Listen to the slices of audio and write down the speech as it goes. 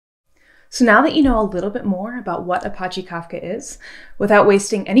So now that you know a little bit more about what Apache Kafka is, without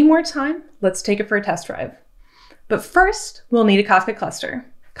wasting any more time, let's take it for a test drive. But first, we'll need a Kafka cluster.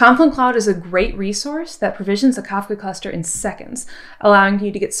 Confluent Cloud is a great resource that provisions a Kafka cluster in seconds, allowing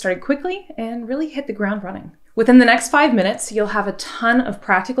you to get started quickly and really hit the ground running. Within the next 5 minutes, you'll have a ton of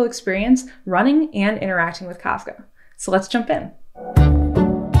practical experience running and interacting with Kafka. So let's jump in.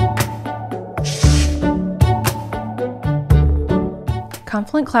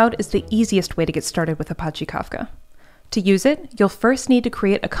 Confluent Cloud is the easiest way to get started with Apache Kafka. To use it, you'll first need to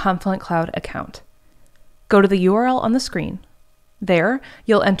create a Confluent Cloud account. Go to the URL on the screen. There,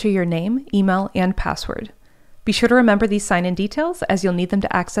 you'll enter your name, email, and password. Be sure to remember these sign-in details as you'll need them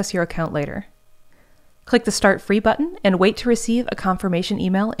to access your account later. Click the Start Free button and wait to receive a confirmation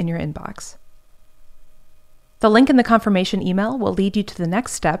email in your inbox. The link in the confirmation email will lead you to the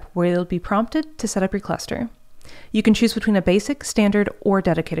next step where you'll be prompted to set up your cluster. You can choose between a basic, standard, or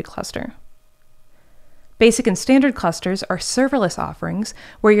dedicated cluster. Basic and standard clusters are serverless offerings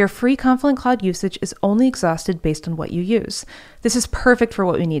where your free Confluent Cloud usage is only exhausted based on what you use. This is perfect for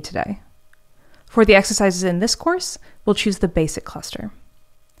what we need today. For the exercises in this course, we'll choose the basic cluster.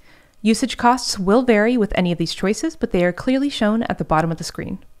 Usage costs will vary with any of these choices, but they are clearly shown at the bottom of the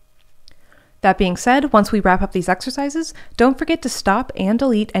screen. That being said, once we wrap up these exercises, don't forget to stop and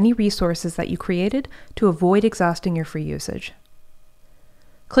delete any resources that you created to avoid exhausting your free usage.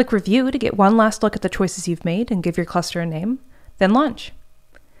 Click Review to get one last look at the choices you've made and give your cluster a name, then launch.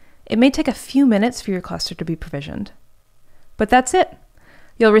 It may take a few minutes for your cluster to be provisioned. But that's it.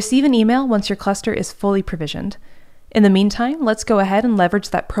 You'll receive an email once your cluster is fully provisioned. In the meantime, let's go ahead and leverage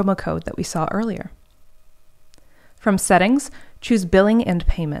that promo code that we saw earlier. From Settings, choose Billing and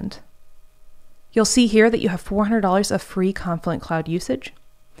Payment. You'll see here that you have $400 of free Confluent Cloud usage.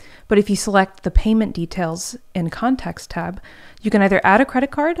 But if you select the Payment Details in Context tab, you can either add a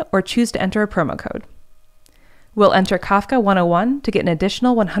credit card or choose to enter a promo code. We'll enter Kafka 101 to get an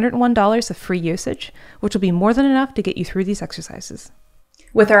additional $101 of free usage, which will be more than enough to get you through these exercises.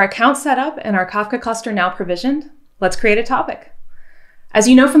 With our account set up and our Kafka cluster now provisioned, let's create a topic. As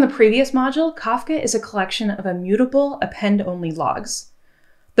you know from the previous module, Kafka is a collection of immutable append-only logs.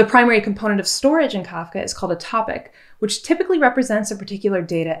 The primary component of storage in Kafka is called a topic, which typically represents a particular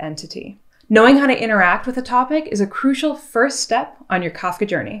data entity. Knowing how to interact with a topic is a crucial first step on your Kafka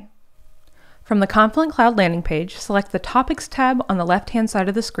journey. From the Confluent Cloud landing page, select the Topics tab on the left-hand side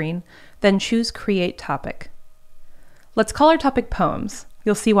of the screen, then choose Create Topic. Let's call our topic Poems.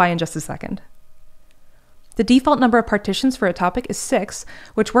 You'll see why in just a second. The default number of partitions for a topic is 6,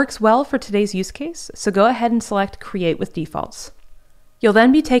 which works well for today's use case, so go ahead and select Create with Defaults. You'll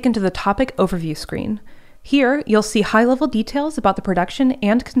then be taken to the Topic Overview screen. Here, you'll see high-level details about the production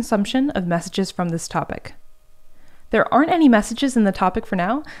and consumption of messages from this topic. There aren't any messages in the topic for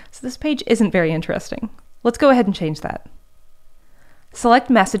now, so this page isn't very interesting. Let's go ahead and change that. Select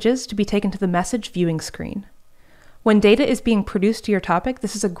Messages to be taken to the Message Viewing screen. When data is being produced to your topic,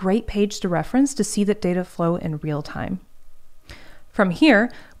 this is a great page to reference to see that data flow in real time. From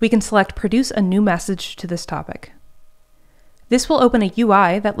here, we can select Produce a new message to this topic. This will open a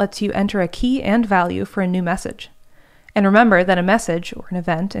UI that lets you enter a key and value for a new message. And remember that a message, or an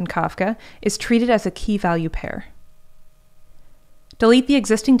event in Kafka, is treated as a key-value pair. Delete the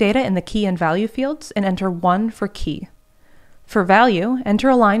existing data in the key and value fields and enter 1 for key. For value, enter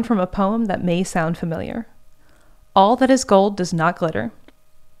a line from a poem that may sound familiar. All that is gold does not glitter.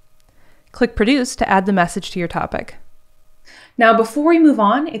 Click Produce to add the message to your topic. Now, before we move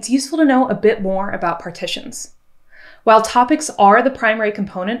on, it's useful to know a bit more about partitions. While topics are the primary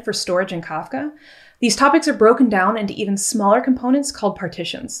component for storage in Kafka, these topics are broken down into even smaller components called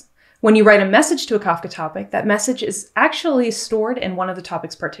partitions. When you write a message to a Kafka topic, that message is actually stored in one of the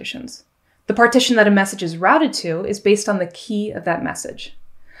topic's partitions. The partition that a message is routed to is based on the key of that message.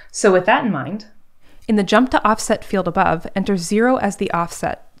 So with that in mind, in the Jump to Offset field above, enter 0 as the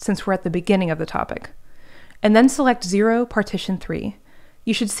offset, since we're at the beginning of the topic. And then select 0 partition 3.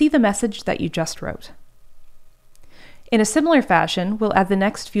 You should see the message that you just wrote. In a similar fashion, we'll add the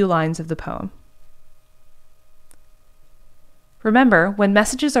next few lines of the poem. Remember, when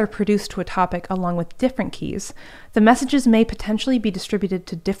messages are produced to a topic along with different keys, the messages may potentially be distributed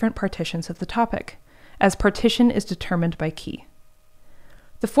to different partitions of the topic, as partition is determined by key.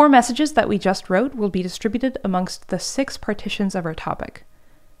 The 4 messages that we just wrote will be distributed amongst the 6 partitions of our topic.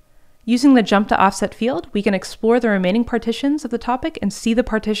 Using the Jump to Offset field, we can explore the remaining partitions of the topic and see the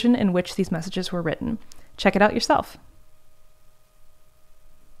partition in which these messages were written. Check it out yourself.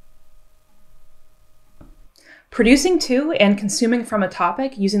 Producing to and consuming from a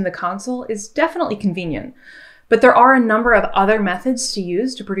topic using the console is definitely convenient, But there are a number of other methods to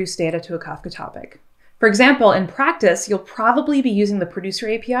use to produce data to a Kafka topic. For example, in practice, you'll probably be using the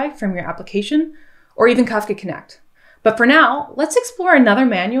Producer API from your application, or even Kafka Connect. But for now, let's explore another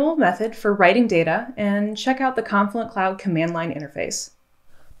manual method for writing data and check out the Confluent Cloud command line interface.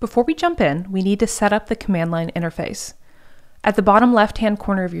 Before we jump in, we need to set up the command line interface. At the bottom left-hand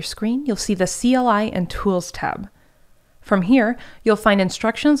corner of your screen, you'll see the CLI and Tools tab. From here, you'll find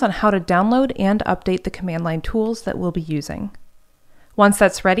instructions on how to download and update the command line tools that we'll be using. Once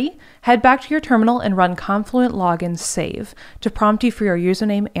that's ready, head back to your terminal and run Confluent login save to prompt you for your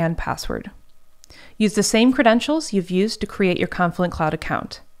username and password. Use the same credentials you've used to create your Confluent Cloud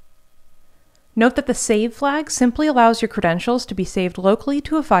account. Note that the save flag simply allows your credentials to be saved locally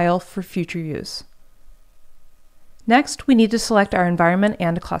to a file for future use. Next, we need to select our environment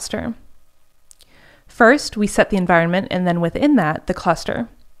and cluster. First, we set the environment, and then within that, the cluster.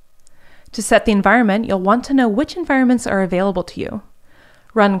 To set the environment, you'll want to know which environments are available to you.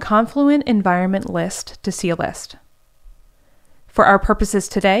 Run Confluent environment list to see a list. For our purposes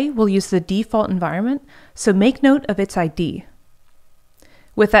today, we'll use the default environment, so make note of its ID.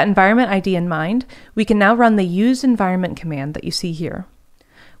 With that environment ID in mind, we can now run the use environment command that you see here.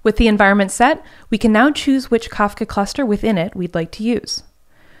 With the environment set, we can now choose which Kafka cluster within it we'd like to use.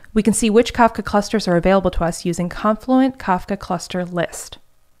 We can see which Kafka clusters are available to us using Confluent Kafka cluster list.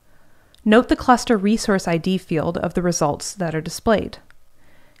 Note the cluster resource ID field of the results that are displayed.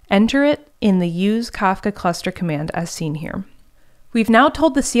 Enter it in the use Kafka cluster command as seen here. We've now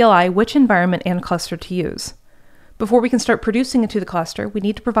told the CLI which environment and cluster to use. Before we can start producing it to the cluster, we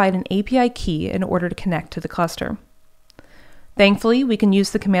need to provide an API key in order to connect to the cluster. Thankfully, we can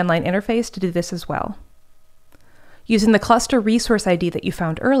use the command line interface to do this as well. Using the cluster resource ID that you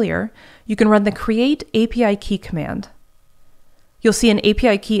found earlier, you can run the create API key command. You'll see an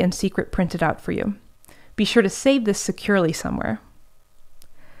API key and secret printed out for you. Be sure to save this securely somewhere.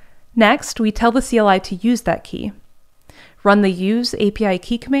 Next, we tell the CLI to use that key. Run the use API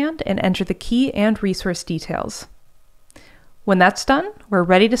key command and enter the key and resource details. When that's done, we're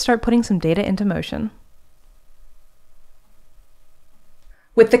ready to start putting some data into motion.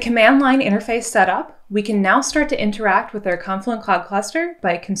 With the command line interface set up, we can now start to interact with our Confluent Cloud cluster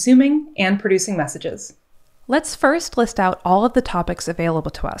by consuming and producing messages. Let's first list out all of the topics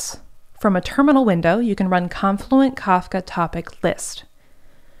available to us. From a terminal window, you can run Confluent Kafka topic list.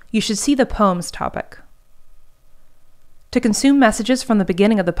 You should see the poems topic. To consume messages from the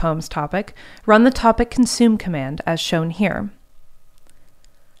beginning of the poems topic, run the topic consume command as shown here.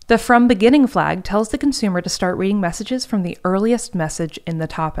 The from beginning flag tells the consumer to start reading messages from the earliest message in the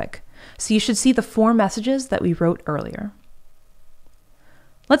topic, so you should see the 4 messages that we wrote earlier.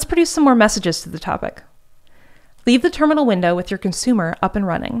 Let's produce some more messages to the topic. Leave the terminal window with your consumer up and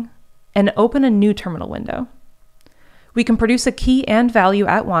running, and open a new terminal window. We can produce a key and value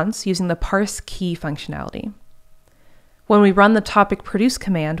at once using the parse key functionality. When we run the topic produce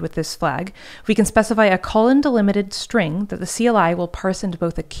command with this flag, we can specify a colon-delimited string that the CLI will parse into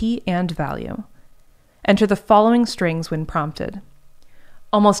both a key and value. Enter the following strings when prompted.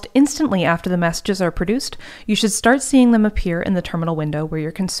 Almost instantly after the messages are produced, you should start seeing them appear in the terminal window where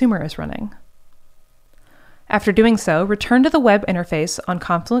your consumer is running. After doing so, return to the web interface on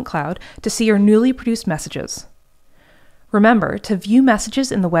Confluent Cloud to see your newly produced messages. Remember, to view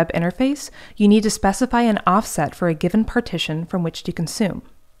messages in the web interface, you need to specify an offset for a given partition from which to consume.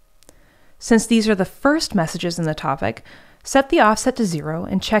 Since these are the first messages in the topic, set the offset to 0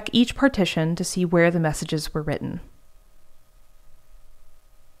 and check each partition to see where the messages were written.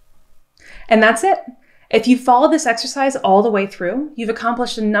 And that's it. If you follow this exercise all the way through, you've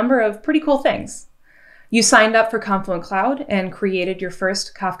accomplished a number of pretty cool things. You signed up for Confluent Cloud and created your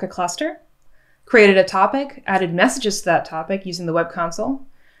first Kafka cluster, created a topic, added messages to that topic using the web console.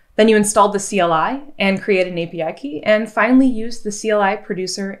 Then you installed the CLI and created an API key, and finally used the CLI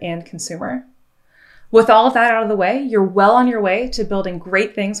producer and consumer. With all of that out of the way, you're well on your way to building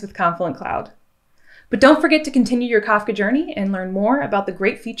great things with Confluent Cloud. But don't forget to continue your Kafka journey and learn more about the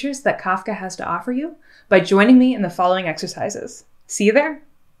great features that Kafka has to offer you by joining me in the following exercises. See you there.